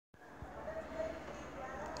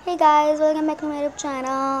Hey guys, welcome back to my YouTube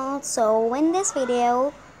channel. So in this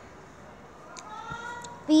video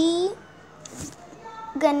we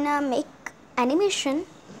gonna make animation.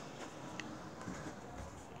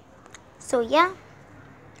 So yeah,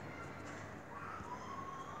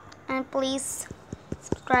 and please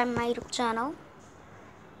subscribe my YouTube channel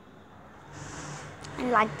and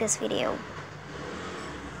like this video.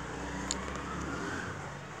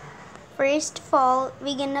 First of all,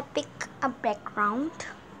 we gonna pick a background.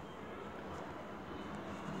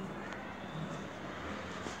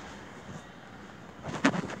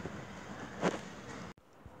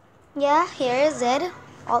 Yeah, here is it.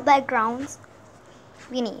 All backgrounds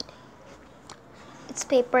we need. It's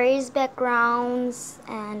papers, backgrounds,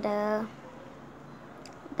 and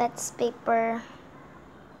that's paper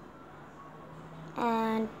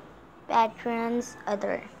and patterns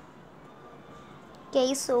other.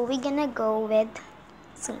 Okay, so we're gonna go with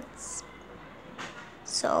scenes.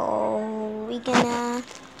 So we're gonna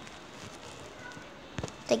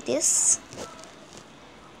take this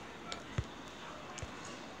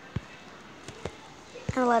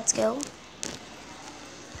and let's go.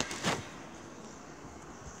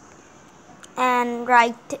 And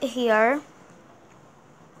right here,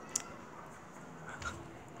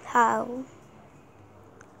 how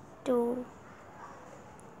to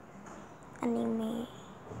animate.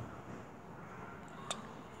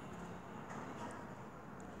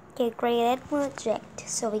 Okay, create project.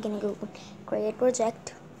 So we're gonna go create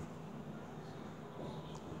project.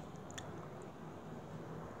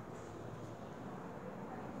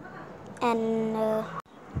 And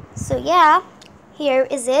so yeah, here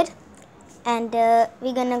is it. And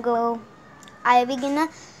we're gonna go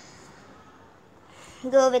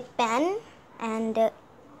with pen. And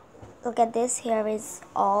look at this, here is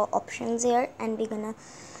all options here, and we're gonna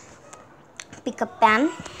pick a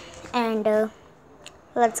pen and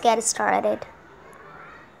let's get started.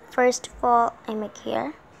 First of all, I make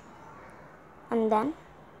here and then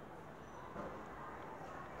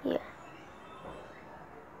here,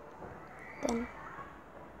 then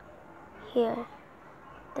here,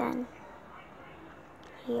 then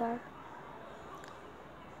here,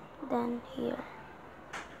 then here,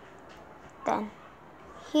 then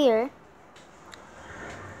here,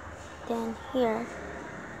 then here,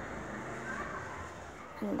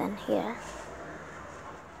 and then here.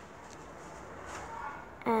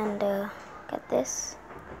 And get this,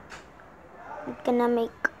 I'm gonna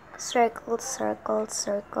make circles, circles,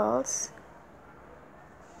 circles,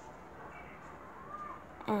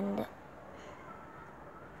 and you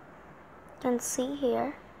can see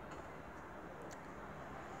here,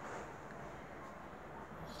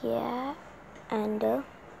 yeah, and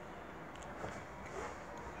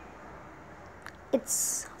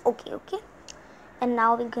it's okay. And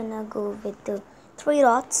now we're gonna go with the three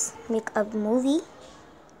dots, make a movie.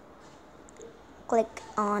 Click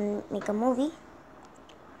on make a movie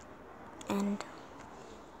and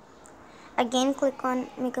again click on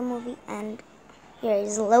make a movie, and here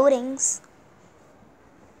is loadings.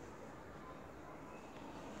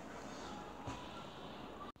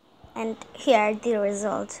 And here the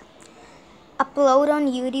result. Upload on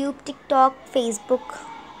YouTube, TikTok, Facebook,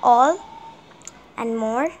 all and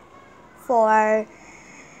more, for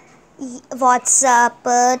WhatsApp,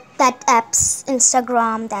 that apps,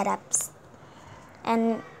 Instagram, that apps.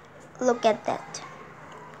 And look at that.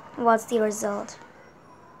 What's the result?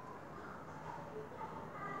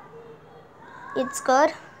 It's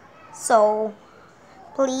good. So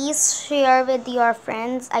please share with your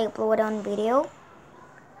friends. I upload on video.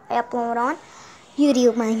 I upload on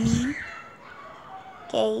YouTube, I mean.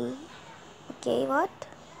 Okay, what?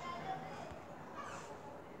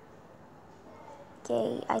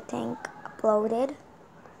 Okay, I think uploaded.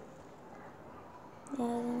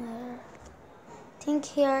 I think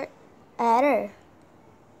here error.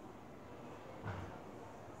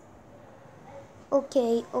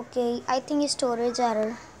 Okay, I think it's storage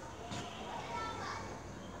error.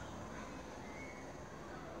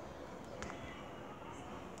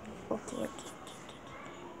 Okay.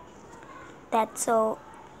 That's so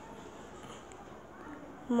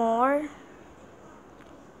more,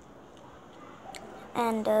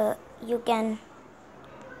 and you can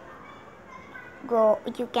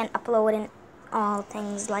upload in all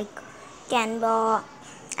things like Canva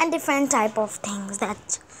and different type of things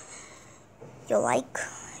that you like,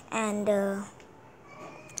 and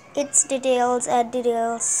it's details, add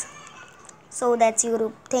details. So that's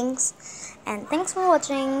YouTube things, and thanks for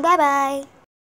watching. Bye bye.